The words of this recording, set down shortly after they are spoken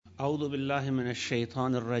أعوذ بالله من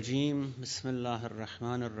الشيطان الرجيم بسم الله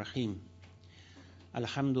الرحمن الرحيم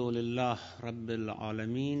الحمد لله رب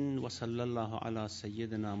العالمين وصلى الله على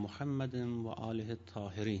سيدنا محمد وآله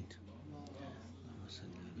الطاهرين.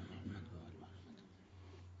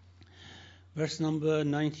 Verse number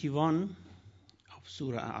 91 of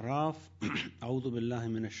Surah A'raf. أعوذ بالله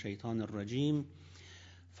من الشيطان الرجيم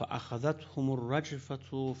فأخذتهم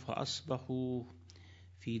الرجفة فأصبحوا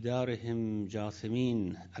في دارهم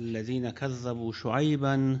جاثمين الذين كذبوا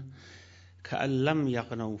شعيبا كأن لم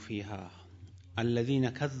يغنوا فيها الذين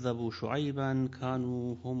كذبوا شعيبا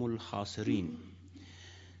كانوا هم الخاسرين.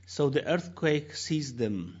 So the earthquake seized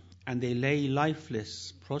them, and they lay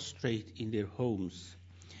lifeless, prostrate in their homes.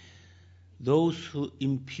 Those who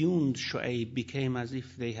impugned Shu'aib became as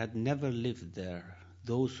if they had never lived there.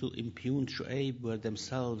 Those who impugned Shu'aib were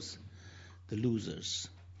themselves the losers.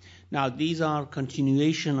 Now, these are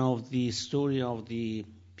continuation of the story of the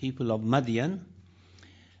people of Madian,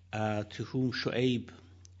 to whom Shu'aib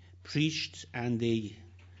preached, and they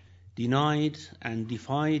denied and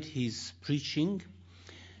defied his preaching.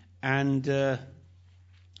 And the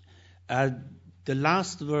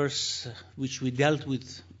last verse which we dealt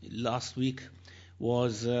with last week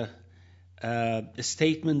was a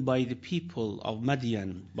statement by the people of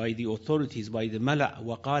Madian, by the authorities, by the Mala'.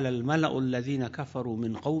 وَقَالَ الْمَلَأُ الَّذِينَ كَفَرُوا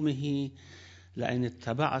مِنْ قَوْمِهِ لَإِنِ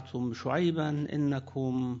اتَّبَعْتُمْ شُعَيْبًا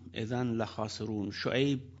إِنَّكُمْ إِذًا لَخَاسِرُونَ.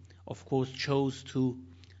 Shu'aib, of course, chose to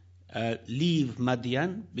leave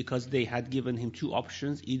Madian because they had given him two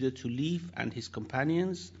options, either to leave and his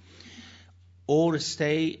companions, or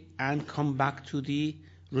stay and come back to the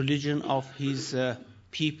religion of his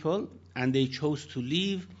people, and they chose to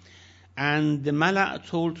leave. And the Mala'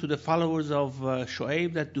 told to the followers of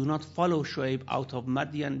Shu'aib that do not follow Shu'aib out of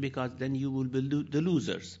Madian, because then you will be the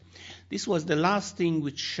losers. This was the last thing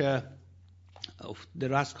which, of the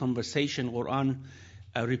last conversation, Quran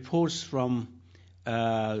reports from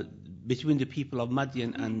between the people of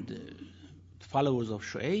Madian and followers of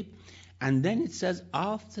Shu'aib. And then it says,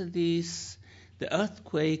 after this, the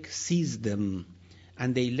earthquake seized them,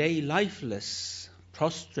 and they lay lifeless,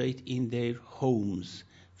 prostrate in their homes.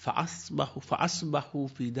 فَأَصْبَحُوا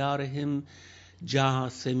فِي دَارِهِمْ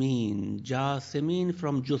جَاثِمِينَ. Jathimin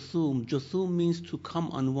from Juthum. Juthum means to come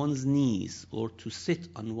on one's knees, or to sit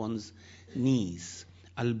on one's knees.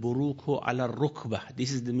 Al-buruku ala rukbah.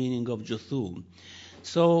 This is the meaning of Juthum.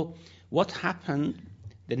 So what happened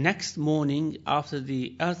the next morning after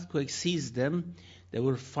the earthquake seized them? They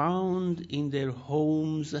were found in their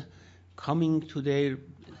homes, coming to their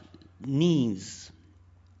knees.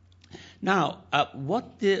 Now,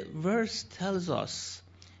 what the verse tells us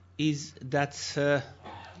is that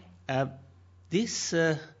this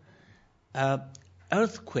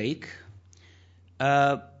earthquake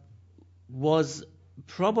was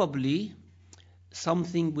probably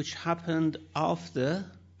something which happened after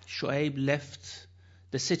Shu'aib left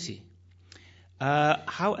the city.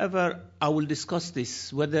 However, I will discuss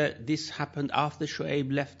this, whether this happened after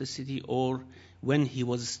Shu'aib left the city or when he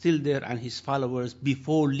was still there and his followers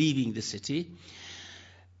before leaving the city.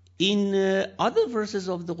 In other verses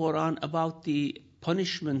of the Quran about the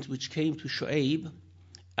punishment which came to Shu'aib,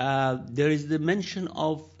 there is the mention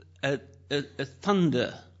of a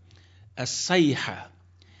thunder, a sayha,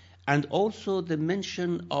 and also the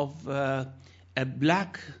mention of a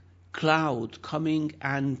black cloud coming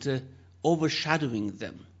and overshadowing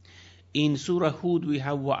them. In Surah Hud we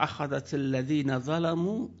have وَأَخَذَتِ الَّذِينَ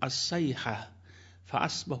ظَلَمُوا الصَّيْحَةَ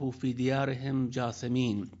فَأَصْبَحُوا فِي دِيَارِهِمْ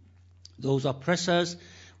جَاثِمِينَ. Those oppressors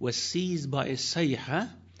were seized by a sayha,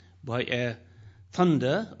 by a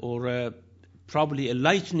thunder, or probably a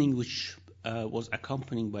lightning which was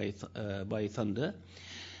accompanied by thunder.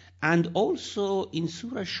 And also in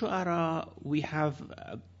Surah Shu'ara we have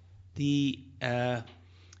the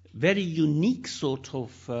very unique sort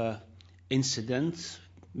of incident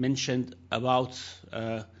mentioned about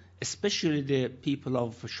especially the people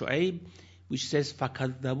of Shu'aib, which says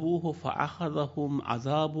فَكَذَّبُوهُ فَأَخَذَهُمْ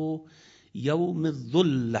عَذَابُ يَوْمِ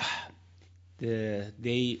الظُّلَّةِ.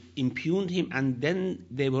 They impugned him, and then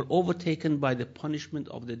they were overtaken by the punishment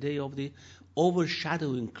of the day of the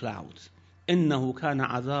overshadowing clouds. إِنَّهُ كَانَ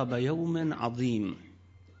عَذَابَ يَوْمٍ عَظِيمٍ.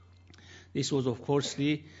 This was, of course,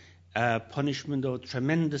 the punishment of a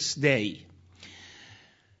tremendous day.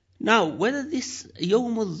 Now, whether this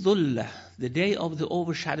Yawm al-Dhullah, the day of the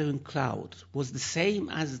overshadowing cloud, was the same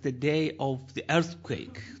as the day of the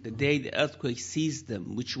earthquake, the day the earthquake seized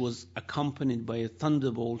them, which was accompanied by a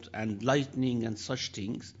thunderbolt and lightning and such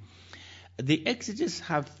things, the exegetes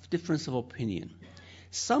have difference of opinion.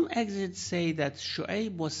 Some exegetes say that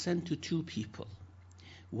Shu'aib was sent to two people.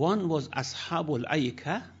 One was Ashabul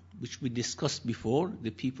Aykah, which we discussed before,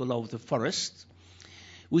 the people of the forest,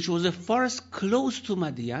 which was a forest close to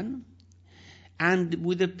Madian, and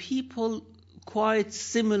with a people quite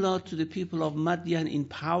similar to the people of Madian in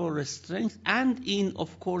power and strength, and in,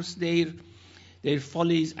 of course, their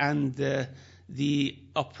follies and the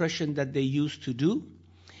oppression that they used to do.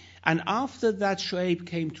 And after that, Shu'aib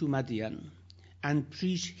came to Madian and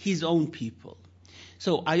preached his own people.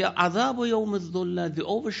 So, Adhabu Yawm al-Dhulla, the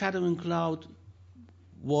overshadowing cloud,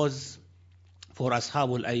 was for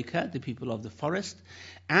Ashabul Aika, the people of the forest,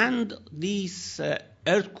 and these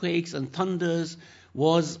earthquakes and thunders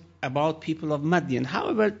was about people of Madian.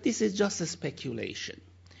 However, this is just a speculation,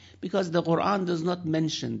 because the Quran does not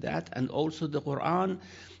mention that, and also the Quran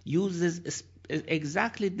uses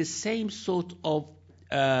exactly the same sort of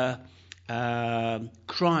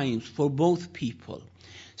crimes for both people.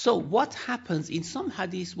 So what happens in some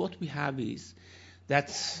hadiths, what we have is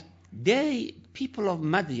that people of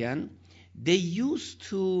Madian, they used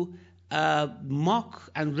to mock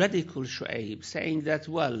and ridicule Shu'aib, saying that,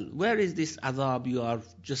 well, where is this adhab you are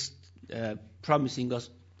just promising us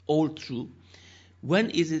all through? When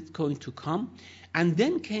is it going to come? And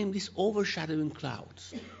then came this overshadowing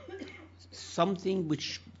clouds, something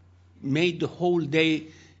which made the whole day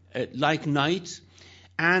like night.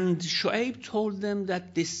 And Shu'aib told them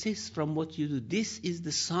that desist from what you do. This is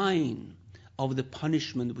the sign of the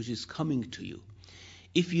punishment which is coming to you.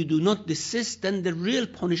 If you do not desist, then the real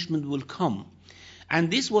punishment will come.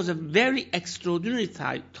 And this was a very extraordinary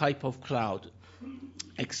type of cloud,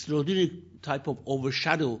 extraordinary type of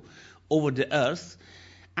overshadow over the earth.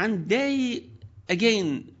 And they,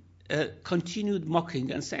 again, continued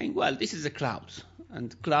mocking and saying, well, this is a cloud.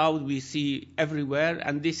 And cloud we see everywhere,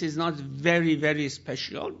 and this is not very, very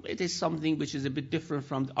special. It is something which is a bit different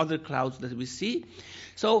from the other clouds that we see.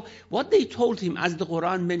 So what they told him, as the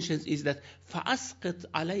Quran mentions, is that فَأَسْقِطْ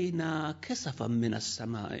عَلَيْنَا كَسَفًا مِنَ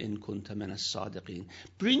السَّمَاءِ إِن كُنْتَ مِنَ الصَّادِقِينَ.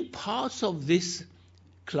 Bring parts of this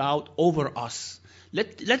cloud over us.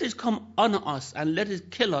 Let it come on us and let it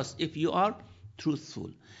kill us if you are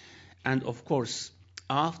truthful. And of course,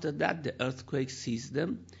 after that, the earthquake seized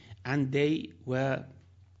them, and they were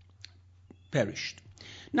perished.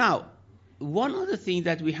 Now, one other thing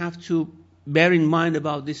that we have to bear in mind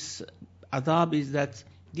about this adhab is that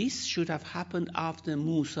this should have happened after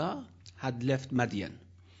Musa had left Madian.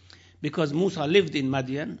 Because Musa lived in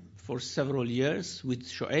Madian for several years with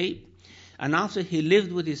Shu'aib, and after he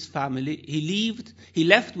lived with his family, he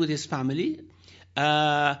left with his family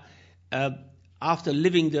after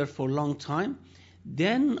living there for a long time.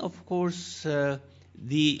 Then, of course,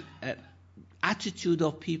 the attitude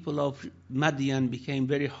of people of Madian became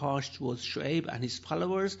very harsh towards Shu'aib and his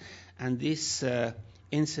followers, and this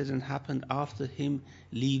incident happened after him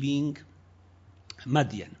leaving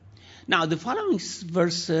Madian. Now, the following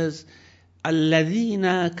verses,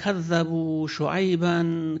 الَّذِينَ كَذَّبُوا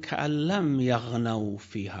شُعَيْبًا كَأَن لَّمْ يَغْنَوْا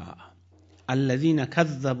فِيهَا الَّذِينَ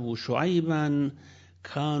كَذَّبُوا شُعَيْبًا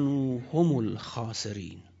كَانُوا هُمُ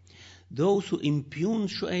الْخَاسِرِينَ. Those who impugned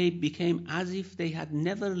Shu'aib became as if they had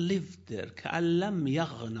never lived there. كَأَن لَّمْ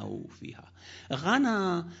يَغْنَوْا فِيهَا.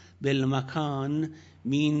 غَنَى بِالْمَكَانِ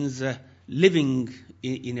means living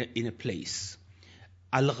in a place.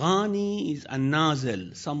 Al-Ghani is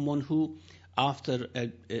an-Nazil, someone who, after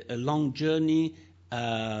a long journey,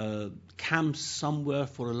 camps somewhere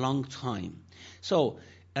for a long time. So,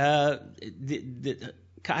 كَأَن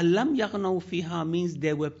لَّمْ يَغْنَوْا فِيهَا means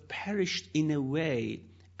they were perished in a way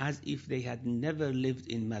as if they had never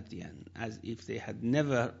lived in Madian, as if they had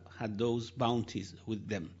never had those bounties with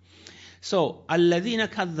them. So, الَّذِينَ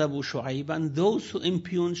كَذَّبُوا شُعَيْبًا, those who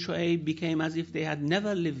impugned Shu'aib became as if they had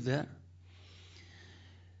never lived there.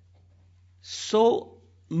 So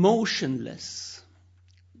motionless,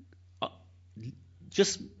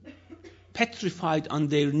 just petrified on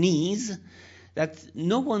their knees, that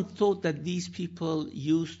no one thought that these people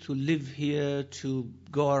used to live here, to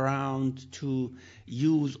go around, to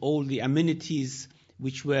use all the amenities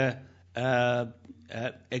which were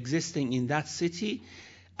existing in that city.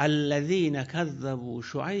 الَّذِينَ كَذَّبُوا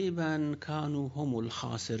شُعَيْبًا كَانُوا هُمُ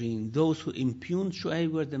الْخَاسِرِينَ. Those who impugned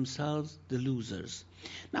Shu'aib were themselves the losers.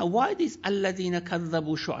 Now, why this الَّذِينَ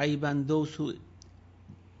كَذَّبُوا شُعَيْبًا, those who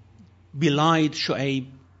belied Shu'aib,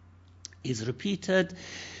 is repeated?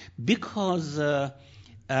 Because it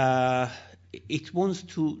wants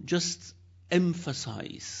to just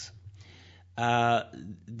emphasize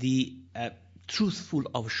the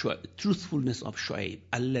truthfulness of Shu'aib.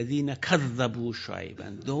 الَّذِينَ كَذَّبُوا شُعَيْبًا,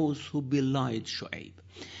 and those who belied Shu'aib.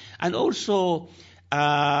 And also,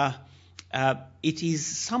 it is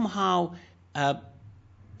somehow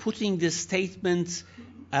putting the statement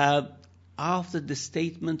after the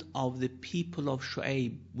statement of the people of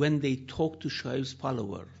Shu'aib when they talked to Shu'aib's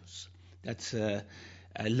followers. That's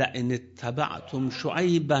لَإِنِ اتَّبَعْتُمْ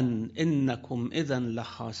شُعَيْبًا إِنَّكُمْ إِذًا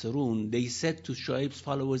لَخَاسِرُونَ. They said to Shu'aib's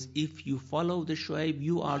followers, if you follow the Shu'aib,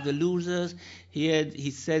 you are the losers. Here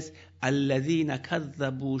he says, الَّذِينَ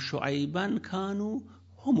كَذَّبُوا شُعَيْبًا كَانُوا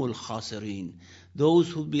هُمُ الْخَاسِرِينَ. Those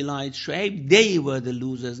who belied Shu'aib, they were the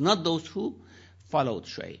losers, not those who followed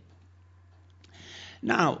Shu'aib.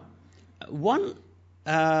 Now, one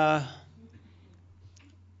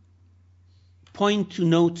point to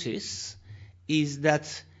notice is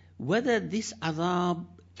that whether this adhab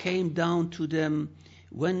came down to them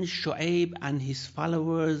when Shu'aib and his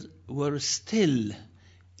followers were still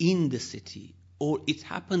in the city, or it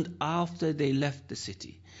happened after they left the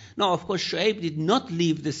city. Now, of course, Shu'aib did not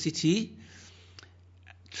leave the city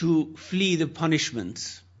to flee the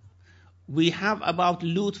punishment. We have about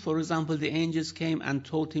Lut, for example, the angels came and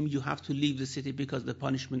told him, you have to leave the city because the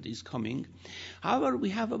punishment is coming. However,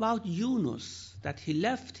 we have about Yunus, that he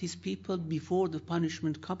left his people before the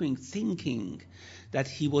punishment coming, thinking that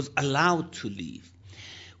he was allowed to leave.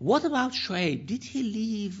 What about Shu'aib? Did he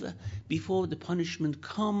leave before the punishment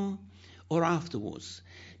come or afterwards?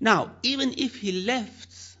 Now, even if he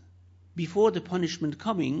left before the punishment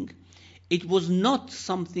coming, it was not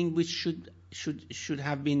something which should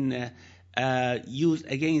have been used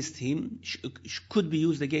against him, could be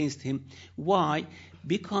used against him. Why?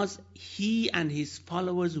 Because he and his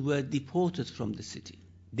followers were deported from the city.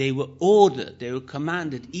 They were ordered, they were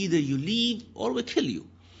commanded, either you leave or we kill you.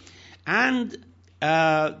 And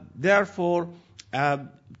therefore,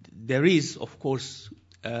 there is, of course,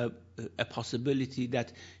 a possibility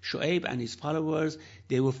that Shu'aib and his followers,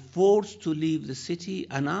 they were forced to leave the city,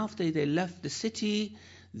 and after they left the city,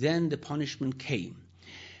 then the punishment came.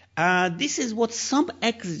 This is what some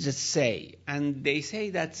exegetes say, and they say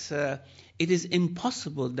that it is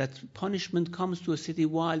impossible that punishment comes to a city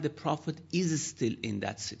while the Prophet is still in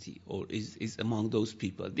that city or is among those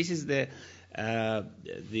people. This is the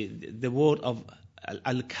word of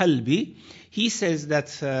Al-Kalbi. He says that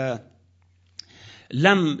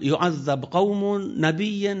لم يعذب قوم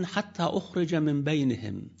نبيا حتى أخرج من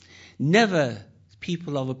بينهم. Never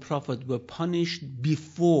people of a prophet were punished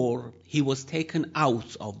before he was taken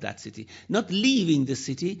out of that city. Not leaving the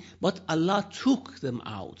city, but Allah took them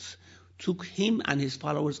out, took him and his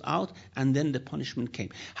followers out, and then the punishment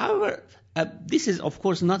came. However, this is of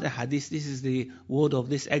course not a hadith, this is the word of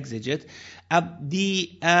this exegete.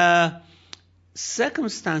 The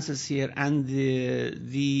circumstances here and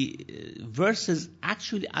the verses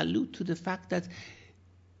actually allude to the fact that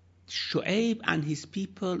Shu'aib and his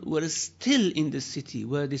people were still in the city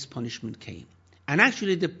where this punishment came. And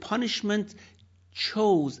actually the punishment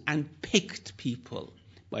chose and picked people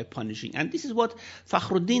by punishing. And this is what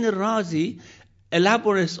Fakhruddin al-Razi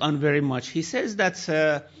elaborates on very much. He says that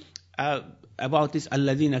about this,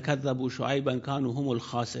 الَّذِينَ كَذَّبُوا شُعَيْبًا كَانُوا هُمُ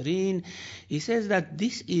الْخَاسِرِينَ. He says that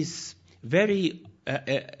this is very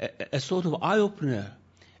a sort of eye-opener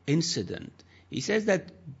incident. He says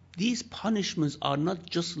that these punishments are not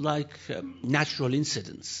just like natural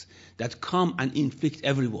incidents that come and inflict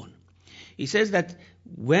everyone. He says that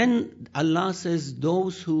when Allah says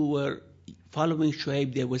those who were following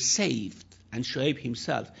Shu'aib, they were saved, and Shu'aib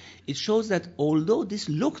himself, it shows that although this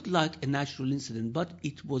looked like a natural incident, but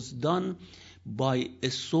it was done by a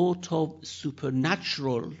sort of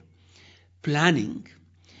supernatural planning.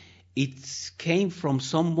 It came from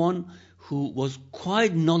someone who was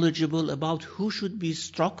quite knowledgeable about who should be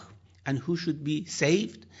struck and who should be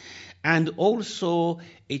saved. And also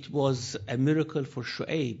it was a miracle for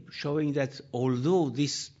Shu'aib, showing that although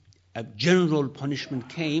this general punishment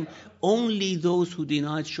came, only those who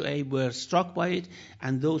denied Shu'aib were struck by it,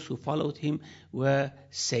 and those who followed him were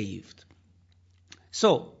saved.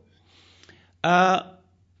 So,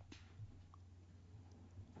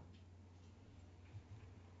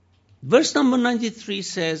 verse number 93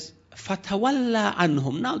 says, فَتَوَلَّى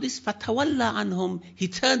عَنْهُمْ. Now this فَتَوَلَّى عَنْهُمْ, he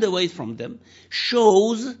turned away from them,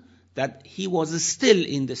 shows that he was still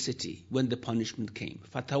in the city when the punishment came.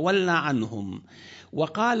 فَتَوَلَّى عَنْهُمْ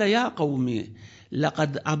وَقَالَ يَا قَوْمِ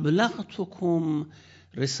لَقَدْ أَبْلَغْتُكُمْ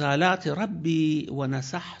رِسَالَاتِ رَبِّي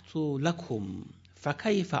وَنَصَحْتُ لَكُمْ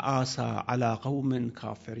فَكَيْفَ آسَى عَلَى قَوْمٍ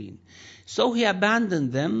كَافِرِينَ. So he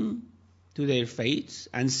abandoned them to their fates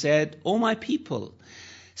and said, O my people,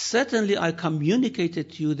 certainly I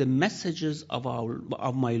communicated to you the messages of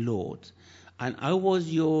my Lord, and I was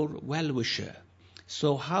your well-wisher.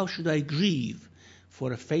 So how should I grieve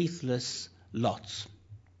for a faithless lot?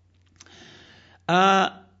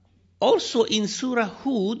 Also in Surah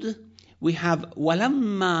Hud, we have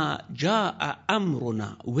وَلَمَّا جَاءَ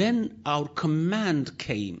أَمْرُنَا, when our command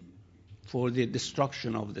came for the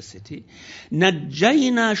destruction of the city,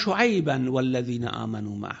 نَجَّيْنَا شُعَيْبًا وَالَّذِينَ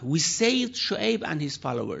آمَنُوا مَعَهُ, we saved Shu'aib and his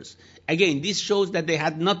followers. Again, this shows that they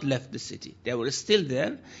had not left the city. They were still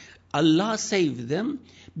there. Allah saved them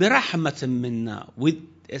بِرَحْمَةٍ مِنَّا, with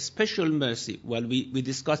a special mercy. Well, we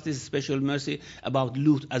discussed this special mercy about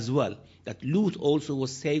Lut as well, that Lut also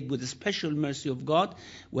was saved with the special mercy of God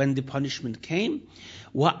when the punishment came.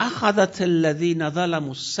 وَأَخَذَتِ الَّذِينَ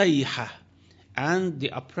ظَلَمُوا السَّيْحَةِ, and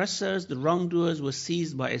the oppressors, the wrongdoers, were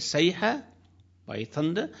seized by a sayha, by a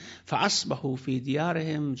thunder. فَأَصْبَحُوا فِي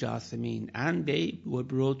دِيَارِهِمْ جَاثِمِينَ, and they were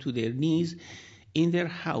brought to their knees in their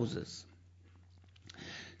houses.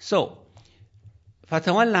 So,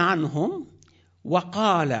 فَتَوَلَّ عَنْهُمْ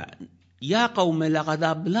وَقَالَ يَا قَوْمِ لَقَدْ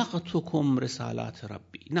أَبْلَغْتُكُمْ رِسَالَاتِ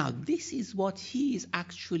رَبِّي. Now, this is what he is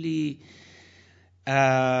actually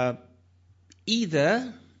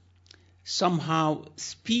either somehow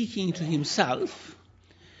speaking to himself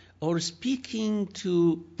or speaking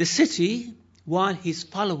to the city while his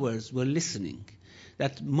followers were listening.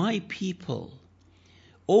 That my people,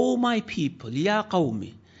 O my people, Ya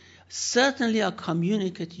Qawmi, certainly I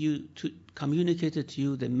communicated to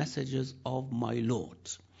you the messages of my Lord.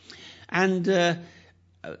 And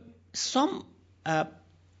some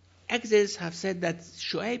exegetes have said that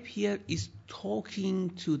Shu'aib here is talking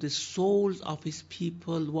to the souls of his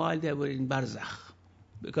people while they were in Barzakh.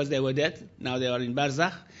 Because they were dead, now they are in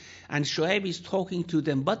Barzakh. And Shu'aib is talking to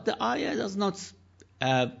them, but the ayah does not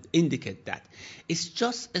indicate that. It's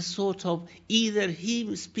just a sort of either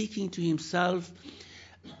him speaking to himself,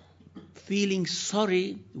 feeling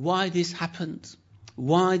sorry why this happened,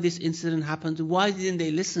 why this incident happened, why didn't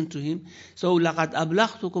they listen to him? So, لَقَدْ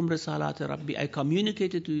أَبْلَغْتُكُمْ رِسَالَاتِ رَبِّي, I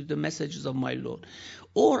communicated to you the messages of my Lord.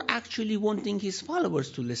 Or actually wanting his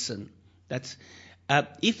followers to listen. That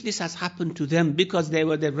if this has happened to them because they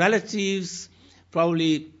were their relatives,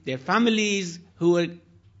 probably their families who were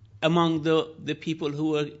among the people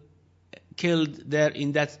who were killed there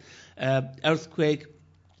in that earthquake.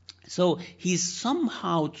 So he's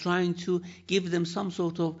somehow trying to give them some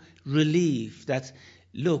sort of relief that,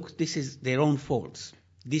 look, this is their own fault.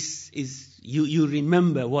 This is, you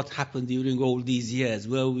remember what happened during all these years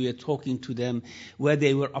where we were talking to them, where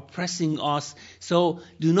they were oppressing us. So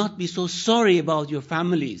do not be so sorry about your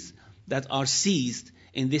families that are seized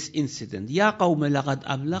in this incident. يَا قَوْمِ لَقَدْ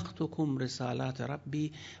أَبْلَغْتُكُمْ رِسَالَاتِ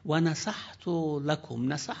رَبِّي وَنَصَحْتُ لَكُمْ.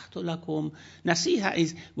 نَصَحْتُ لَكُمْ. Nasiha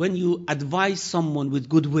is when you advise someone with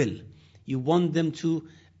goodwill. You want them to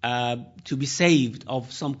be saved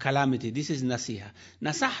of some calamity. This is nasiha.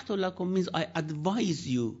 Nasahtu lakum means I advise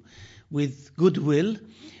you with goodwill.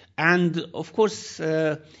 And of course,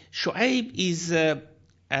 Shu'aib is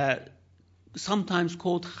sometimes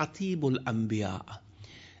called Khatibul Anbiya,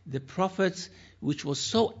 the prophet which was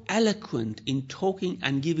so eloquent in talking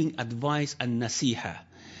and giving advice and nasiha.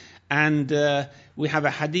 And we have a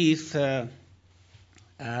hadith from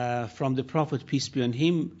the Prophet, peace be on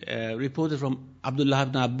him, reported from Abdullah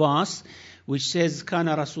ibn Abbas, which says, كان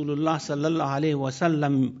رسول الله صلى الله عليه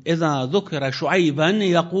وسلم إذا ذكر شعيبا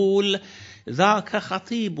يقول ذاك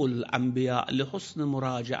خطيب الأنبياء لحسن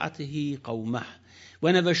مراجعته قومه.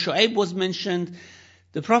 Whenever Shu'aib was mentioned,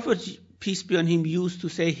 the Prophet, peace be on him, used to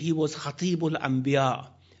say he was Khatibul Anbiya,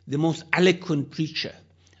 the most eloquent preacher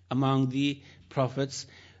among the prophets,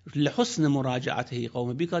 لحسن مراجعته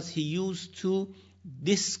قومه, because he used to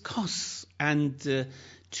discuss and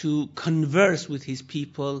to converse with his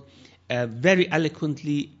people very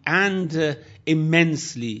eloquently and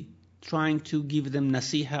immensely, trying to give them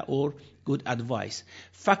nasiha or good advice.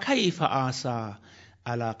 فَكَيْفَ آسَى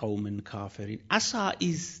عَلَى قَوْمٍ كَافِرٍ. Asa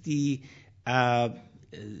is the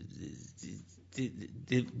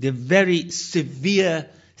very severe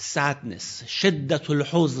sadness. شِدَّةُ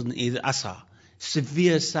الْحُزْنِ is asa,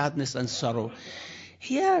 severe sadness and sorrow.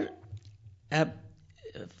 Here,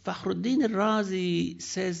 Fakhruddin al-Razi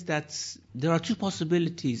says that there are two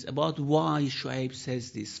possibilities about why Shu'aib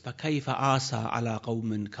says this. فَكَيْفَ آسَى عَلَى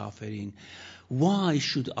قَوْمٍ كَافِرٍ. Why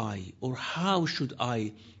should I, or how should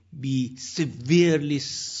I be severely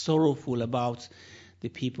sorrowful about the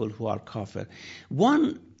people who are kafir?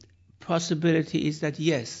 One possibility is that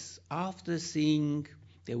yes, after seeing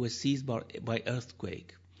they were seized by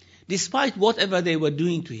earthquake, despite whatever they were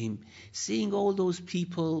doing to him, seeing all those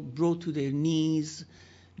people brought to their knees,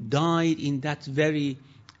 died in that very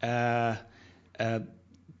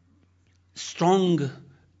strong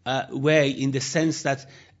way, in the sense that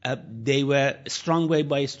they were strong way.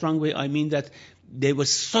 By strong way, I mean that they were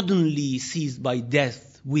suddenly seized by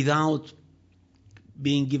death without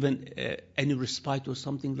being given any respite or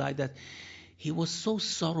something like that. He was so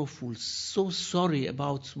sorrowful, so sorry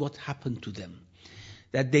about what happened to them,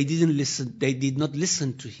 that they didn't listen. They did not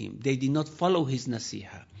listen to him. They did not follow his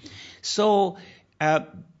nasiha. So,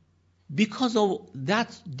 because of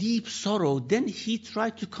that deep sorrow, then he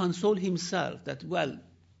tried to console himself that, well,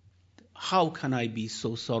 how can I be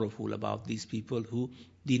so sorrowful about these people who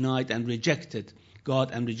denied and rejected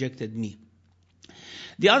God and rejected me?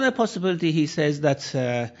 The other possibility, he says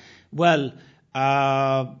that,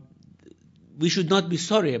 we should not be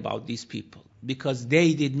sorry about these people because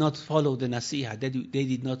they did not follow the nasiha, they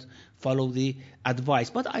did not follow the advice.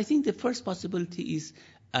 But I think the first possibility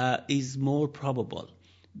is more probable.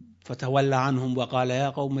 فَتَوَلَّ عَنْهُمْ وَقَالَ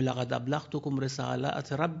يَا قَوْمِ لَقَدْ أَبْلَغْتُكُمْ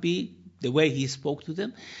رِسَالَاتِ رَبِّي, the way he spoke to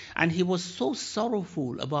them. And he was so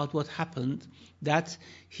sorrowful about what happened that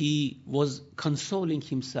he was consoling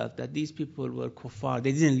himself that these people were kuffar,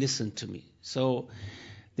 they didn't listen to me. So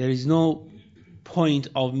there is no point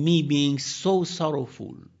of me being so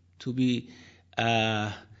sorrowful to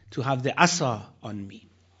have the asa on me.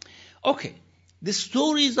 Okay, the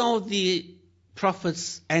stories of the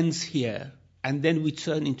prophets ends here, and then we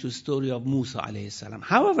turn into the story of Musa alayhi salam.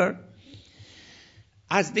 However,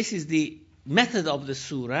 as this is the method of the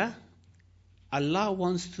surah, Allah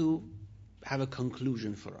wants to have a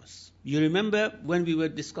conclusion for us. You remember when we were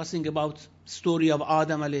discussing about story of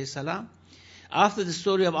Adam alayhi salam? After the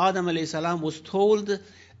story of Adam alayhi salam was told,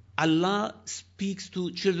 Allah speaks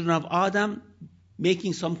to children of Adam,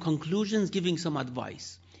 making some conclusions, giving some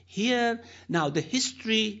advice. Here, now the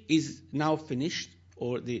history is now finished,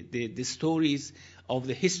 or the stories of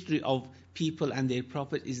the history of people and their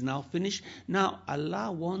prophet is now finished. Now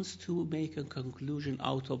Allah wants to make a conclusion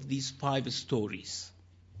out of these 5 stories.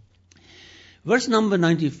 Verse number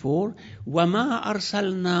 94, وَمَا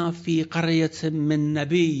أَرْسَلْنَا فِي قَرْيَةٍ مِّن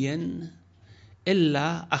نَبِيٍّ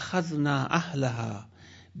إِلَّا أَخَذْنَا أَهْلَهَا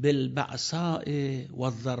بِالْبَأْسَاءِ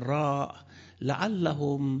وَالضَّرَّاءِ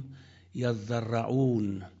لَعَلَّهُمْ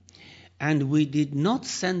يَضَّرَّعُونَ. And we did not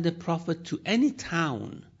send the prophet to any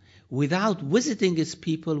town without visiting its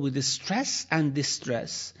people with distress and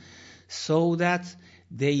distress, so that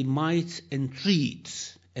they might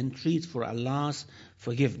entreat for Allah's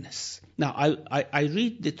forgiveness. Now, I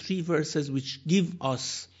read the 3 verses which give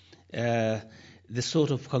us the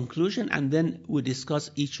sort of conclusion, and then we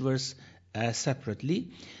discuss each verse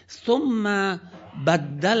separately. ثُمَّ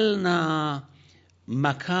بَدَّلْنَا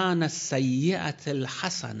مَكَانَ السَّيِّئَةِ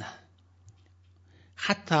الْحَسَنَةِ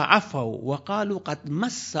حتى عفوا وقالوا قد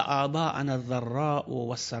مس آباءنا الضراء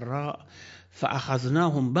والسراء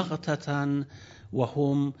فأخذناهم بغتة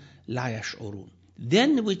وهم لا يشعرون.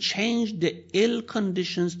 Then we changed the ill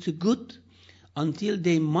conditions to good until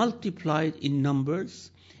they multiplied in numbers,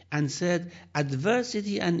 and said,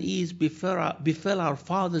 adversity and ease befell our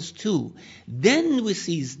fathers too. Then we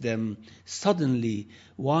seized them suddenly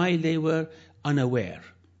while they were unaware.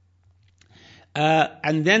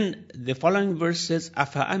 And then the following verse says,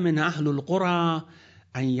 أَفَأَمِنَ أَهْلُ الْقُرَىٰ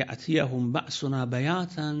أَنْ يَأْتِيَهُمْ بَأْسُنَا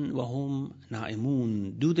بَيَاتًا وَهُمْ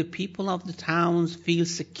نَائِمُونَ. Do the people of the towns feel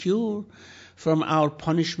secure from our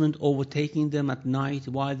punishment overtaking them at night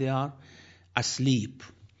while they are asleep?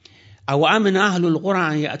 أَوْ أَمِنَ أَهْلُ الْقُرَىٰ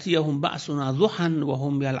أَنْ يَأْتِيَهُمْ بَأْسُنَا ضُحًى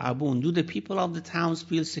وَهُمْ يَلْعَبُونَ. Do the people of the towns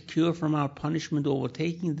feel secure from our punishment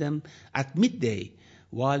overtaking them at midday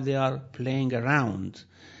while they are playing around?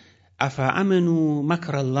 أَفَأَمِنُوا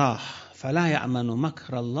مَكْرَ اللَّهِ فَلَا يَأْمَنُ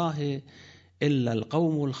مَكْرَ اللَّهِ إِلَّا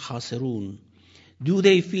الْقَوْمُ الْخَاسِرُونَ. Do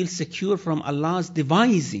they feel secure from Allah's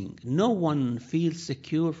devising? No one feels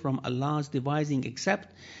secure from Allah's devising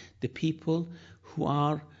except the people who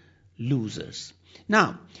are losers.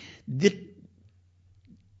 Now, the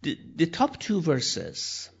top 2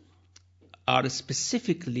 verses are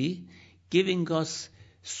specifically giving us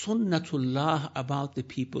sunnatullah about the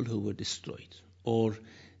people who were destroyed, or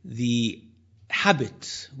the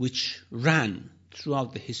habit which ran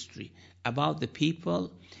throughout the history about the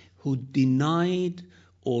people who denied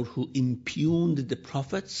or who impugned the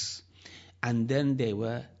prophets, and then they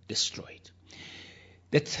were destroyed.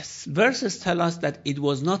 The verses tell us that it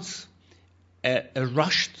was not a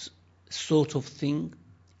rushed sort of thing.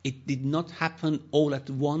 It did not happen all at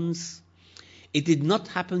once. It did not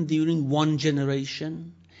happen during one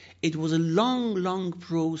generation. It was a long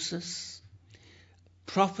process.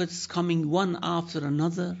 Prophets coming one after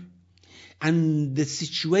another, and the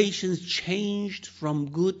situations changed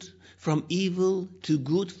from evil to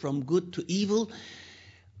good, from good to evil.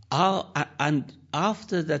 And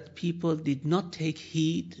after that, people did not take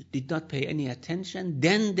heed, did not pay any attention,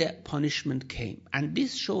 then the punishment came. And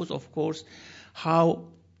this shows, of course, how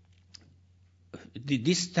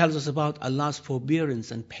this tells us about Allah's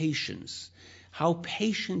forbearance and patience. How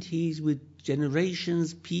patient He is with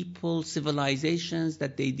generations, people, civilizations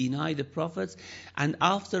that they deny the prophets. And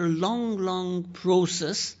after a long, long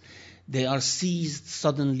process, they are seized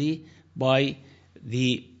suddenly by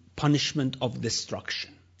the punishment of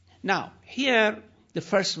destruction. Now, here, the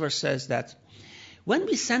first verse says that when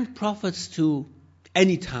we send prophets to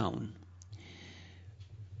any town,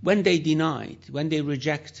 when they denied, when they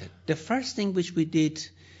rejected, the first thing which we did,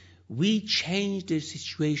 we changed the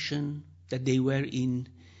situation that they were in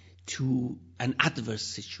to an adverse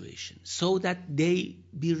situation, so that they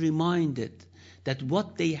be reminded that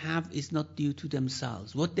what they have is not due to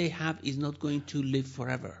themselves. What they have is not going to live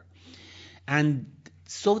forever. And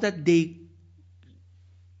so that they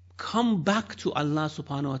come back to Allah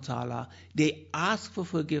subhanahu wa ta'ala, they ask for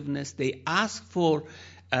forgiveness, they ask for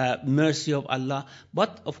mercy of Allah,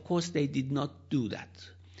 but of course they did not do that.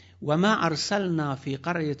 وَمَا أَرْسَلْنَا فِي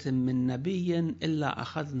قَرْيَةٍ مِّن نَبِيٍّ إِلَّا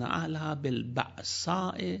أَخَذْنَا أَهْلَهَا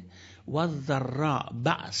بِالْبَأْسَاءِ وَالضَّرَّاءِ.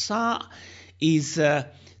 Ba'sa is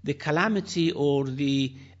the calamity or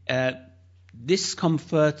the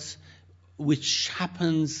discomfort which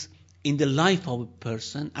happens in the life of a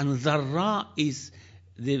person, and dharra is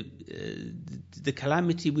the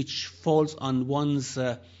calamity which falls on one's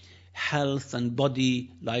health and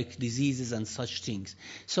body, like diseases and such things.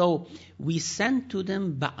 So we sent to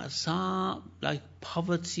them ba'sa, like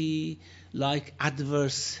poverty, like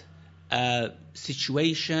adverse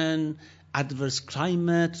situation, adverse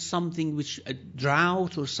climate, something which, a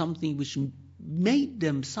drought or something which made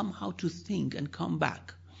them somehow to think and come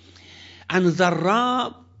back. And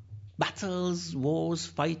dharra, battles, wars,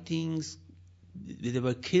 fightings, they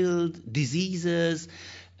were killed, diseases,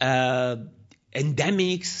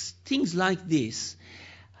 endemics, things like this.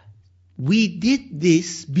 We did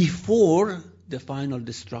this before the final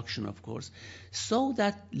destruction, of course, so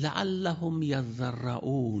that لَعَلَّهُمْ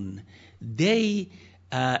يَذَّرَّؤُونَ, they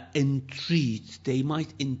entreat, they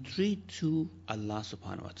might entreat to Allah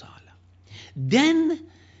subhanahu wa ta'ala. Then,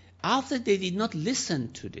 after they did not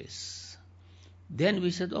listen to this, then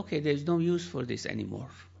we said, okay, there's no use for this anymore,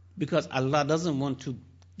 because Allah doesn't want to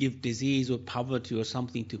give disease or poverty or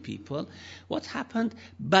something to people. What happened?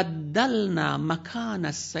 بَدَّلْنَا مَكَانَ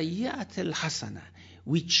السَّيِّئَةِ الْحَسَنَةِ.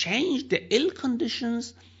 We changed the ill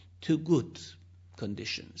conditions to good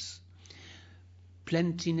conditions.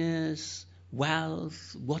 Plentiness,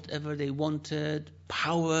 wealth, whatever they wanted,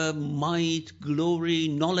 power, might, glory,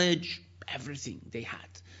 knowledge, everything they had.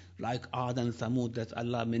 Like Ad and Thamud that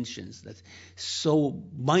Allah mentions, that so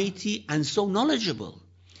mighty and so knowledgeable.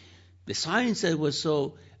 The science that was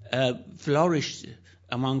so flourished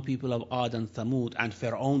among people of Ad and Thamud and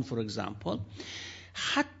Pharaoh, for example.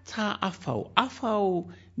 Hatta afaw. Afaw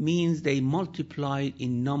means they multiplied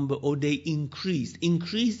in number or they increased.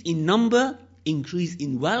 Increased in number, increased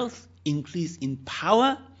in wealth, increased in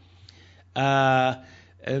power. So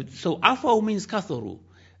afaw means katharu.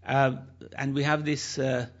 And we have this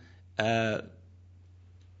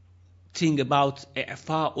thing about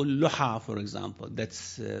i'fa'ul luha, for example.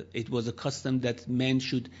 That's it was a custom that men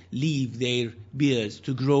should leave their beards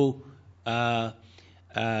to grow and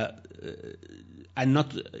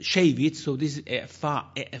not shave it. So this is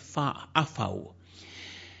i'fa'afaw.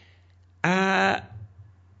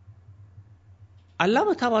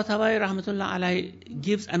 Allama Tabatabai rahmatullah alayhi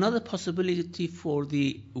gives another possibility for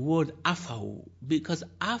the word afaw, because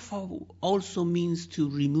afaw also means to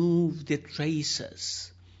remove the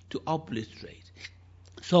traces, to obliterate.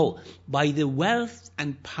 So by the wealth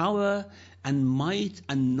and power and might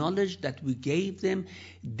and knowledge that we gave them,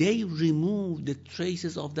 they removed the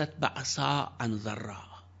traces of that ba'asa and dharra.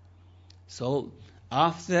 So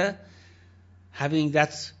after having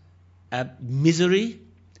that misery,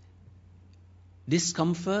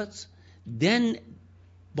 discomfort, then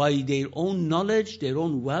by their own knowledge, their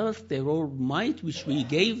own wealth, their own might, which we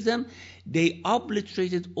gave them, they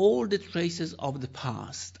obliterated all the traces of the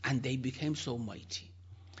past, and they became so mighty.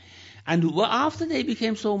 And after they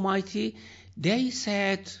became so mighty, they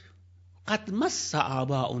said, قَدْ مَسَّ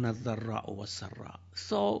آبَاؤُنَا الضَّرَّاءُ وَالسَّرَّاءُ.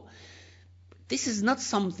 So this is not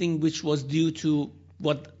something which was due to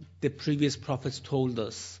what the previous prophets told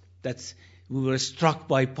us, that we were struck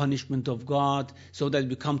by punishment of God, so that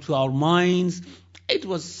we come to our minds. It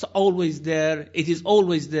was always there. It is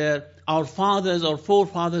always there. Our fathers, our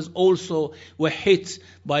forefathers also were hit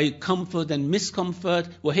by comfort and miscomfort,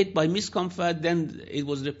 were hit by miscomfort, then it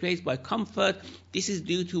was replaced by comfort. This is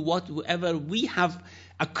due to whatever we have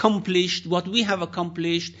accomplished, we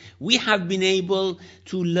have been able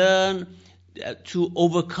to learn, to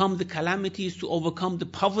overcome the calamities, to overcome the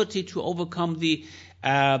poverty, to overcome the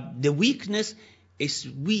weakness. it's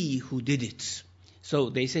we who did it. So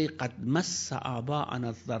they say, قَدْ مَسَّ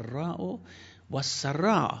آبَاءَنَا الضَّرَّاءُ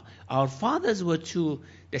وَالسَّرَّاءُ. Our fathers were too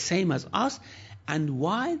the same as us, and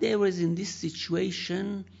why they was in this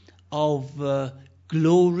situation of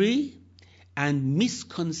glory and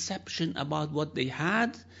misconception about what they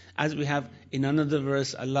had, as we have in another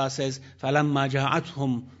verse, Allah says, فَلَمَّا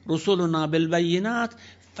جَاءَتْهُمْ رُسُلُنَا بِالْبَيِّنَاتِ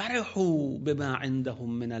فَرِحُوا بِمَا عِنْدَهُمْ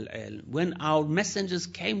مِنَ الْعِلْمِ. When our messengers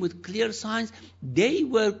came with clear signs, they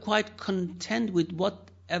were quite content with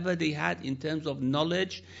whatever they had in terms of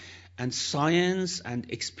knowledge and science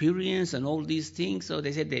and experience and all these things. So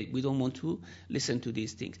they said we don't want to listen to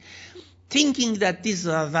these things. Thinking that this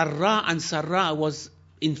dharra and sarra was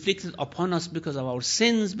inflicted upon us because of our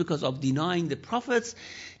sins, because of denying the prophets.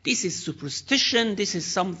 This is superstition. This is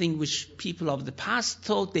something which people of the past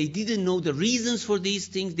thought. They didn't know the reasons for these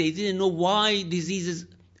things. They didn't know why diseases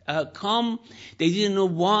come. They didn't know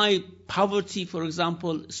why poverty, for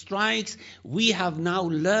example, strikes. We have now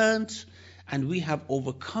learned and we have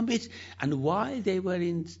overcome it. And while they were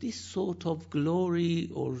in this sort of glory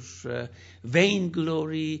or vain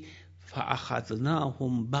glory,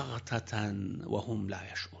 فَأَخَذْنَاهُمْ بَغْتَةً وَهُمْ لَا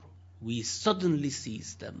يَشْعُرُونَ. We suddenly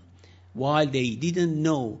seized them while they didn't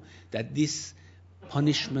know that this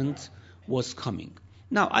punishment was coming.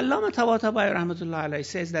 Now, Allama Tabatabai Rahmatullah Alayhi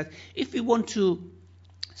says that if we want to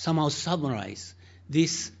somehow summarize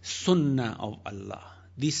this sunnah of Allah,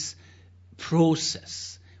 this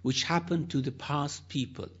process which happened to the past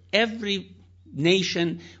people, every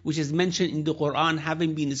nation which is mentioned in the Quran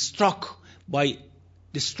having been struck by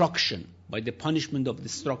destruction, by the punishment of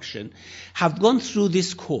destruction, have gone through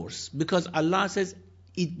this course, because Allah says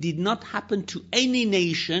it did not happen to any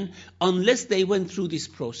nation unless they went through this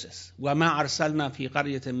process. وَمَا أَرْسَلْنَا فِي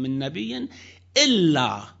قَرْيَةٍ مِّن نَبِيٍّ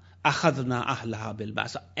إِلَّا أَخَذْنَا أَهْلَهَا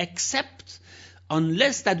بِالْبَأْسِ. Except,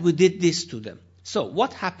 unless that we did this to them. So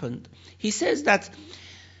what happened? He says that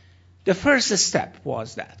the first step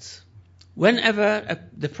was that whenever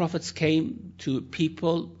the prophets came to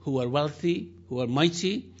people who were wealthy, who were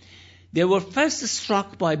mighty, they were first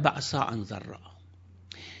struck by Ba'sa and Dharra.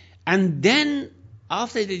 And then,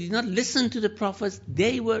 after they did not listen to the prophets,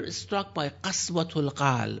 they were struck by Qaswatul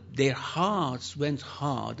Qalb. Their hearts went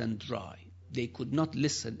hard and dry. They could not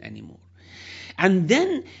listen anymore. And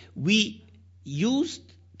then we used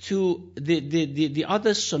to the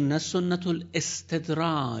other sunnah, Sunnatul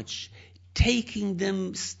Istidraj, taking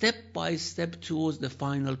them step by step towards the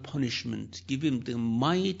final punishment, giving them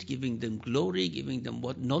might, giving them glory, giving them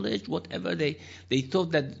knowledge, whatever they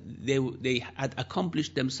thought that they had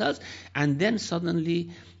accomplished themselves, and then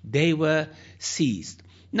suddenly they were seized.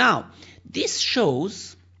 Now, this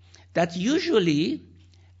shows that usually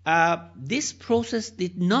this process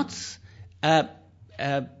did not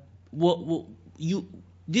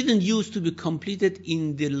didn't used to be completed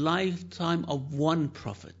in the lifetime of one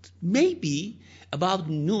prophet. Maybe about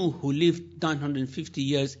Nuh, who lived 950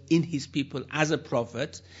 years in his people as a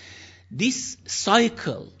prophet, this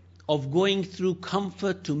cycle of going through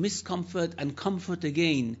comfort to miscomfort and comfort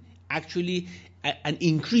again, actually an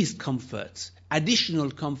increased comfort, additional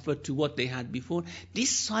comfort to what they had before. This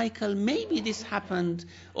cycle, maybe this happened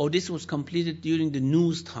or this was completed during the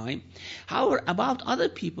Nuh's time. However, about other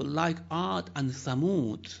people like Ad and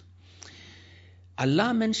Thamud,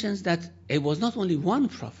 Allah mentions that it was not only one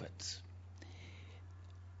prophet.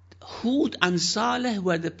 Hud and Saleh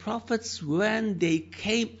were the prophets when they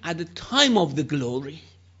came at the time of the glory,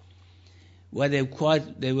 when they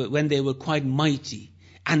were quite mighty.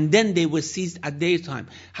 And then they were seized at their time.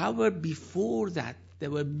 However, before that,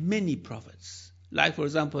 there were many prophets. Like, for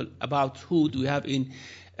example, about Hud, we have in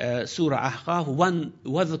Surah Ahqaf,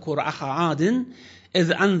 وَذْكُرْ أَخَا عَادٍ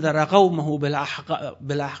إِذْ أَنذَرَ قَوْمَهُ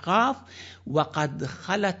بِالْأَحْقَافِ وَقَدْ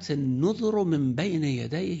خَلَتِ النُّذُرُ مِنْ بَيْنِ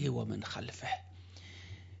يَدَيْهِ وَمِنْ خَلْفِهِ.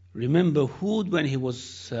 Remember Hud when he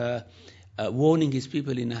was warning his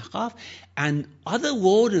people in Ahqaf, and other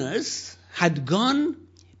warners had gone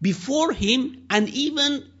before him, and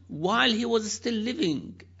even while he was still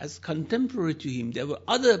living as contemporary to him, there were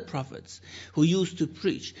other prophets who used to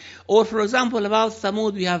preach. Or, for example, about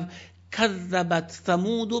Thamud, we have كَذَّبَتْ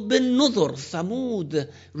ثَمُودُ بِالنُّذُرِ. Thamud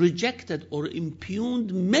rejected or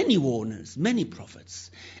impugned many warners, many prophets.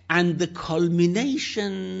 And the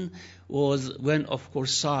culmination was when, of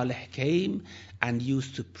course, Saleh came and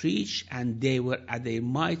used to preach, and they were at their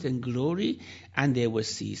might and glory, and they were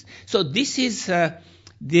seized. So this is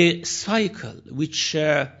the cycle which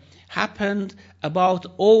happened about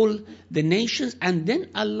all the nations, and then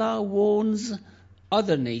Allah warns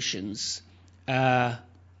other nations that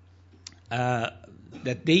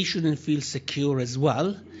they shouldn't feel secure as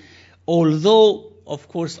well. Although of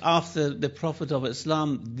course, after the Prophet of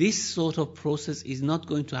Islam, this sort of process is not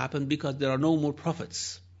going to happen because there are no more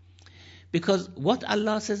prophets. Because what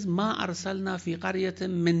Allah says, مَا أَرْسَلْنَا فِي قَرْيَةٍ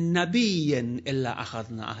مِّن نَبِيٍّ إِلَّا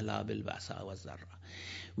أَخَذْنَا أَهْلَهَا بِالْبَأْسَاءِ وَالضَّرَّاءِ.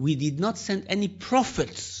 We did not send any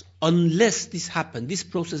prophets unless this happened. This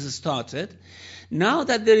process started. Now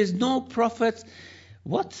that there is no prophet,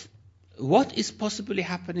 what is possibly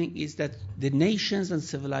happening is that the nations and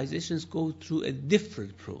civilizations go through a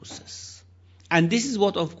different process. And this is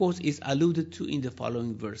what, of course, is alluded to in the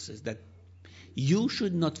following verses, that you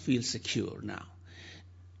should not feel secure now.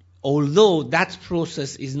 Although that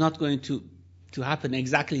process is not going to happen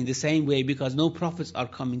exactly in the same way because no prophets are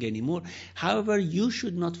coming anymore. However, you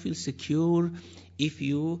should not feel secure if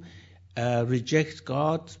you reject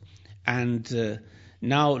God. And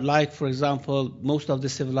now, like for example, most of the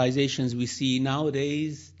civilizations we see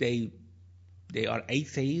nowadays, they are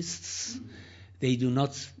atheists. They do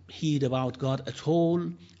not heed about God at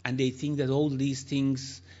all, and they think that all these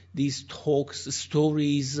things, these talks,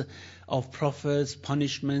 stories of prophets,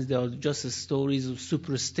 punishments, they are just stories of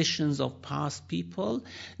superstitions of past people.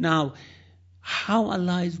 Now, how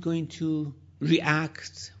Allah is going to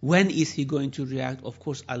react? When is He going to react? Of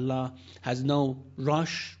course, Allah has no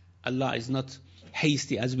rush. Allah is not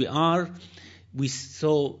hasty as we are. We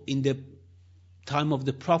saw in the time of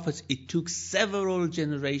the prophets, it took several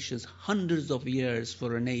generations, hundreds of years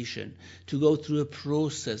for a nation to go through a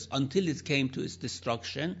process until it came to its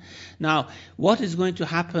destruction. Now, what is going to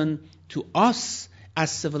happen to us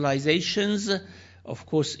as civilizations? Of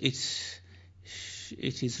course, it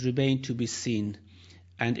is remain to be seen.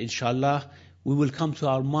 And inshallah, we will come to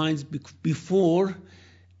our minds before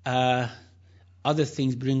other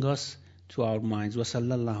things bring us to our minds. Wa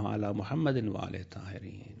sallallahu ala Muhammadin wa alihi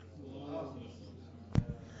tahirin.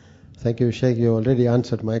 Thank you, Sheikh. You already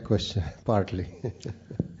answered my question, partly.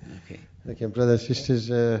 Okay, brothers, sisters,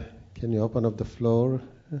 can you open up the floor?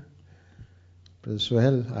 Brother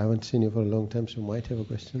Suhail, I haven't seen you for a long time, so you might have a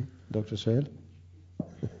question. Dr. Suhail?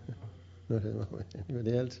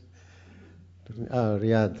 Anybody else?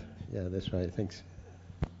 Riyadh. Yeah, that's right. Thanks.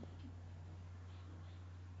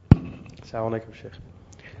 Assalamu alaikum, Sheikh.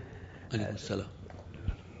 Alaykum salam.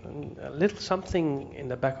 A little something in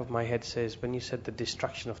the back of my head says, when you said the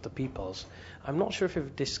destruction of the peoples, I'm not sure if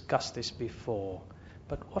we've discussed this before,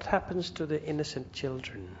 but what happens to the innocent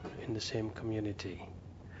children in the same community?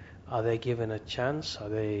 Are they given a chance? Are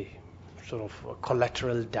they sort of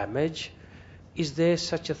collateral damage? Is there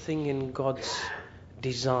such a thing in God's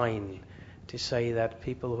design to say that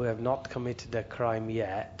people who have not committed a crime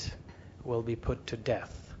yet will be put to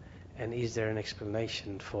death? And is there an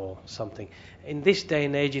explanation for something? In this day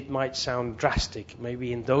and age, it might sound drastic.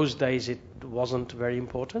 Maybe in those days it wasn't very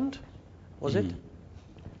important. Was it?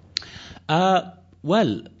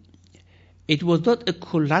 Well, it was not a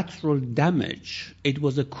collateral damage. It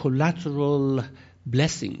was a collateral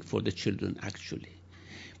blessing for the children, actually.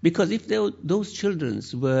 Because if those children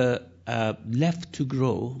were left to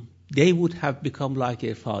grow, they would have become like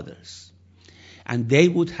their fathers. And they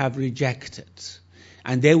would have rejected.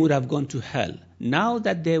 And they would have gone to hell. Now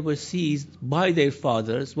that they were seized by their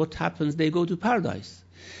fathers, what happens? They go to paradise.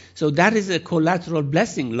 So that is a collateral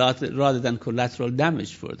blessing rather than collateral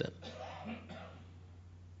damage for them.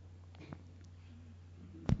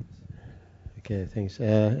 Okay, thanks.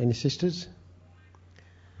 Any sisters?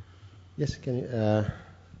 Yes, can you? Yeah,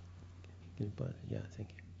 thank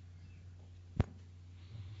you.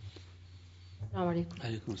 Assalamu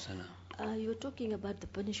Alaikum salam. You were talking about the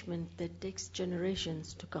punishment that takes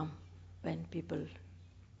generations to come when people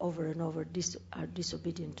over and over are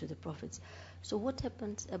disobedient to the prophets. So what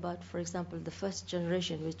happens about, for example, the first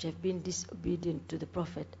generation which have been disobedient to the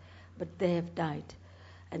prophet, but they have died,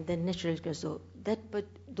 and then naturally, so but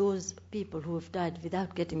those people who have died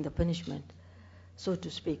without getting the punishment, so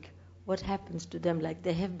to speak, what happens to them? Like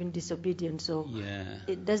they have been disobedient, so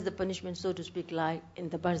does the punishment, so to speak, lie in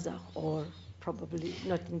the barzakh or probably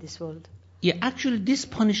not in this world? Yeah, actually this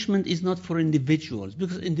punishment is not for individuals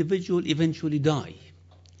because individuals eventually die.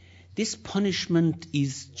 This punishment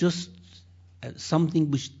is just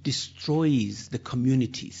something which destroys the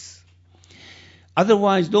communities.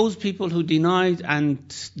 Otherwise, those people who denied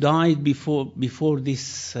and died before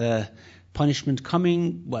this punishment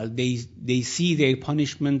coming, well, they see their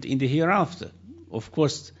punishment in the hereafter. Of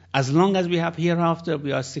course, as long as we have hereafter,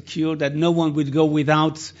 we are secure that no one will go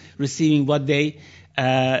without receiving what they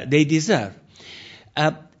deserve.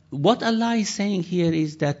 What Allah is saying here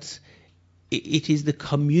is that it is the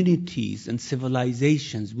communities and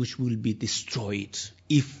civilizations which will be destroyed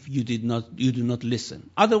if you do not listen.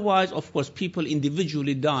 Otherwise, of course, people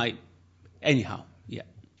individually die anyhow. Yeah.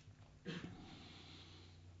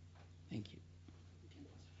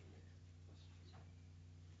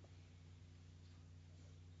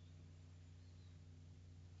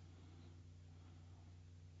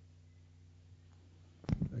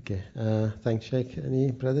 Okay. Thanks, Sheikh.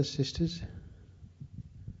 Any brothers, sisters?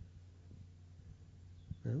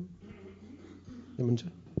 No? Yamunja?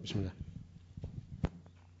 Bismillah.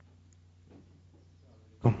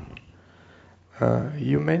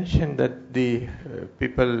 You mentioned that the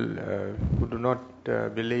people who do not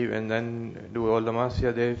believe and then do all the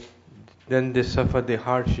masya, then they suffer the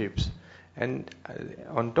hardships. And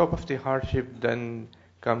on top of the hardship then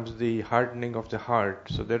comes the hardening of the heart.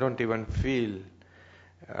 So they don't even feel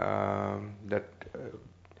that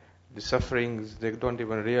the sufferings, they don't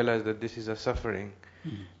even realize that this is a suffering.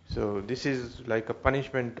 So this is like a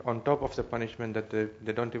punishment on top of the punishment, that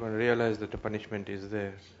they don't even realize that the punishment is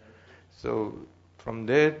there. So from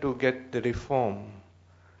there to get the reform,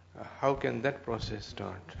 how can that process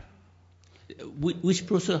start? Which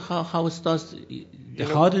process? How it starts? The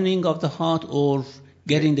hardening of the heart, or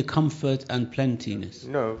getting the comfort and plentiness?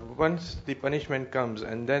 No, once the punishment comes,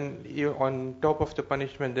 and then on top of the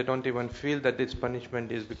punishment, they don't even feel that this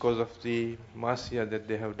punishment is because of the masya that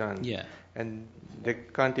they have done. Yeah. And they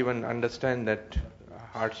can't even understand that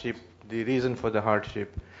hardship, the reason for the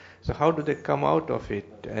hardship. So how do they come out of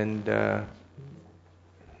it? And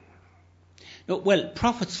well,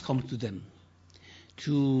 prophets come to them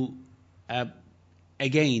to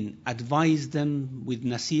again advise them with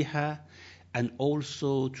nasiha, and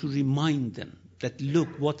also to remind them that,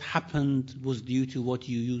 look, what happened was due to what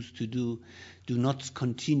you used to do. Do not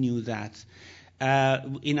continue that.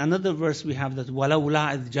 In another verse we have that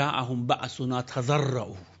وَلَوْلَا إِذْ جَاءَهُمْ بَأْسُنَا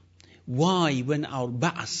تَضَرَّعُوا. Why, when our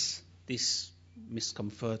ba'as, this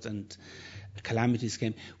miscomfort and calamities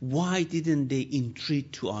came, why didn't they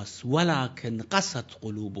entreat to us? وَلَكِنْ قَسَتْ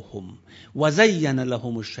قُلُوبُهُمْ وَزَيَّنَ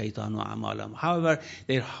لَهُمُ الشَّيْطَانُ أَعْمَالَهُمْ. However,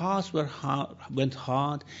 their hearts went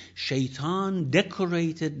hard. Shaitan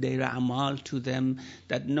decorated their amal to them,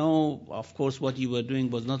 that no, of course what you were doing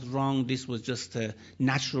was not wrong, this was just a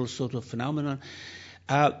natural sort of phenomenon.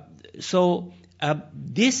 So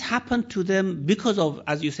this happened to them because of,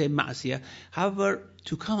 as you say, ma'asiyah. However,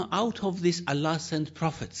 to come out of this, Allah sent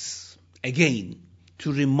prophets again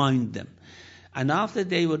to remind them. And after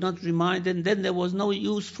they were not reminded, then there was no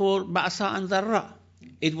use for ba'sa and dharra.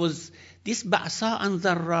 It was this ba'sa and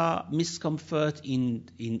dharra, miscomfort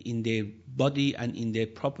in their body and in their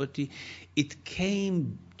property, it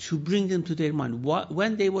came to bring them to their mind.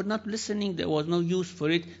 When they were not listening, there was no use for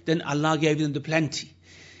it, then Allah gave them the plenty.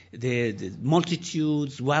 The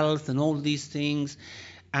multitudes, wealth and all these things.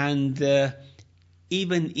 And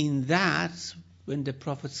even in that, when the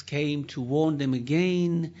prophets came to warn them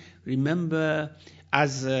again, remember,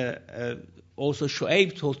 as also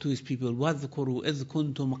Shu'aib told to his people, وَاذْكُرُوا إِذْ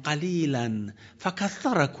كُنْتُمْ قَلِيلًا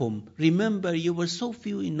فَكَثَّرَكُمْ. Remember, you were so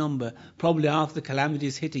few in number, probably after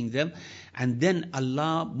calamities hitting them, and then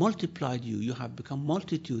Allah multiplied you. You have become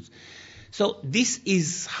multitudes. So this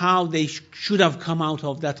is how they should have come out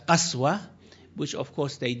of that qaswa, which of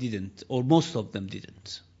course they didn't, or most of them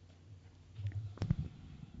didn't.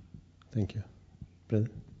 Thank you. Brother?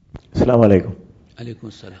 Assalamu alaikum. Alaikum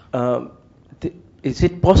assalam. Is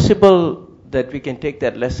it possible that we can take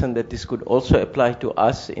that lesson that this could also apply to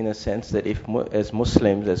us, in a sense that if as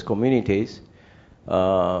Muslims, as communities,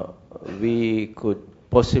 we could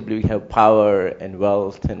possibly have power and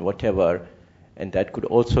wealth and whatever, and that could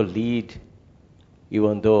also lead,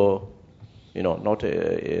 even though, not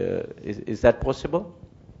is that possible?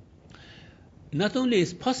 Not only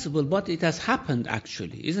is possible, but it has happened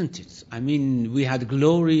actually, isn't it? I mean, we had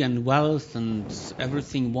glory and wealth and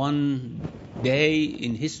everything one day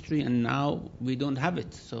in history, and now we don't have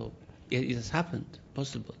it. So it has happened,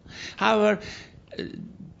 possible. However,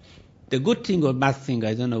 the good thing or bad thing,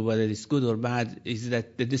 I don't know whether it's good or bad, is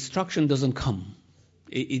that the destruction doesn't come.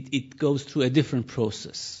 It goes through a different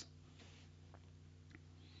process.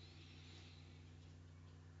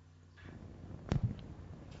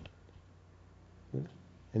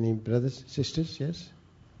 Any brothers, sisters? Yes?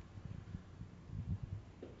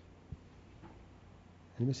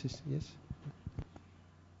 Any sister? Yes?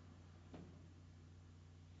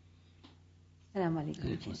 Assalamu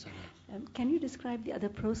alaikum. Can you describe the other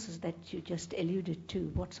process that you just alluded to?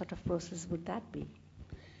 What sort of process would that be?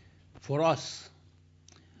 For us,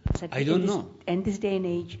 I don't know. In this day and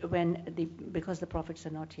age, because the prophets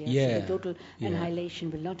are not here, so the total annihilation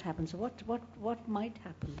will not happen. So what might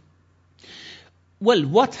happen? Well,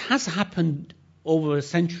 what has happened over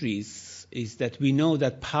centuries is that we know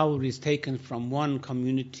that power is taken from one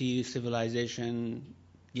community, civilization,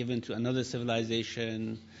 given to another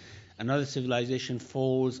civilization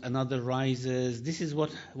falls, another rises. This is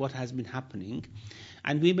what has been happening.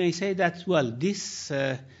 And we may say that, well, this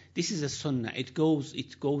is a sunnah. It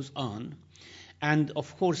goes on. And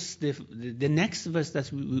of course, the next verse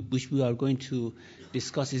which we are going to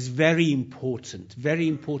discuss is very important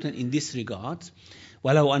in this regard.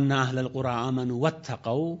 وَلَوْ أَنَّ أَهْلَ الْقُرَىٰ آمَنُوا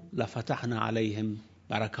وَاتَّقَوْا لَفَتَحْنَا عَلَيْهِمْ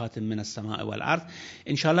بَرَكَاتٍ مِّنَ السَّمَاءِ وَالْأَرْضِ.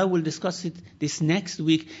 Inshallah, we'll discuss it this next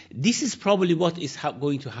week. This is probably what is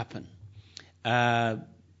going to happen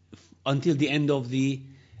until the end of the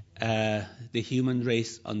human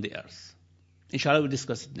race on the earth. Inshallah, we'll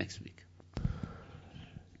discuss it next week.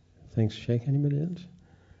 Thanks, Sheikh. Anybody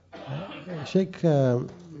else? Sheikh, I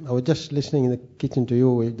was just listening in the kitchen to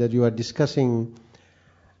you that you are discussing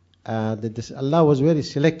that Allah was very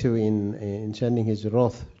selective in sending His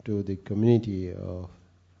wrath to the community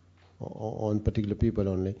on particular people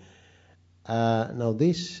only. Now,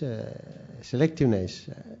 this selectiveness,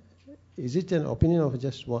 is it an opinion of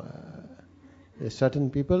just certain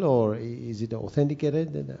people, or is it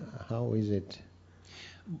authenticated? How is it?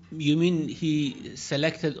 You mean He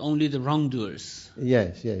selected only the wrongdoers?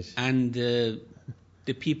 Yes. And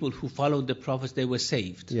the people who followed the prophets, they were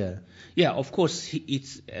saved. Yeah, of course, the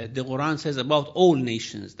Quran says about all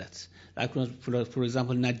nations that. Like, for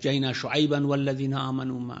example, نَجَّيْنَا شُعَيْبًا وَالَّذِينَ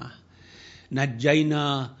آمَنُوا مَعَهُ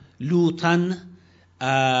نَجَّيْنَا لُوطًا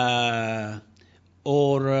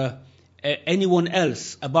or anyone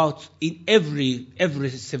else about in every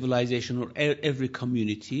civilization or every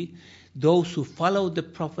community. Those who followed the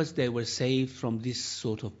prophets, they were saved from this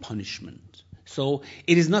sort of punishment. So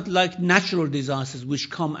it is not like natural disasters which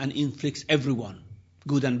come and inflicts everyone,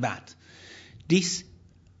 good and bad. This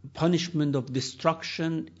punishment of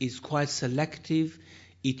destruction is quite selective.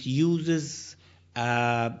 It uses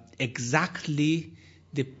exactly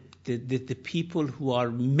the people who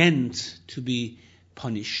are meant to be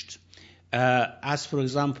punished. As for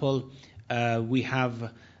example, we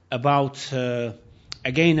have about the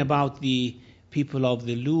people of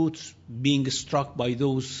the Lut being struck by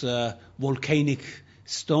those volcanic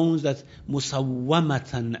stones that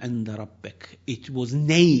musawwamatan 'inda rabbik. It was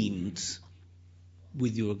named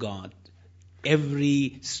with your God.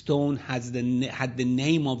 Every stone had the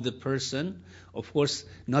name of the person, of course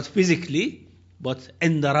not physically, but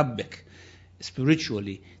 'inda rabbik,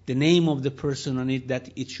 spiritually, the name of the person on it that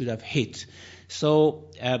it should have hit. So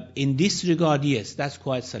in this regard, yes, that's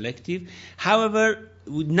quite selective. However,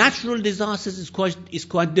 with natural disasters is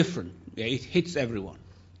quite different. It hits everyone.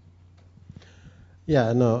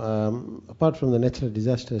 Yeah, no, apart from the natural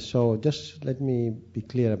disasters, so just let me be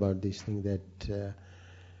clear about this thing, that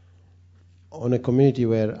on a community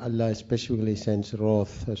where Allah specifically sends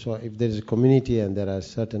wrath, so if there is a community and there are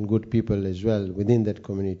certain good people as well within that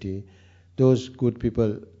community, those good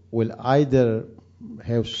people will either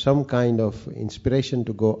have some kind of inspiration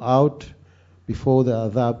to go out before the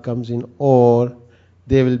adhab comes in, or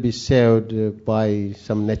they will be saved by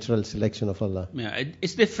some natural selection of Allah. Yeah,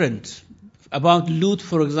 it's different. About Lut,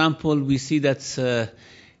 for example, we see that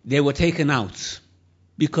they were taken out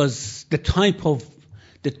because the type of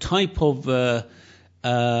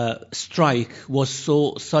strike was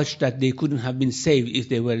such that they couldn't have been saved if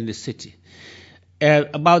they were in the city.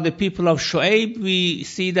 About the people of Shu'aib, we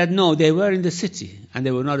see that no, they were in the city and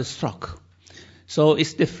they were not struck. So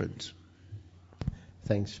it's different.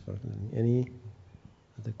 Thanks for any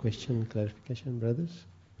other question, clarification, brothers,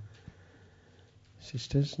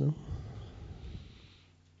 sisters?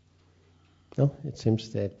 No, it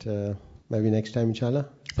seems that maybe next time, inshallah.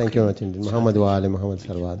 Thank you very much indeed. Muhammad wa ali Muhammad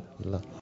salawat.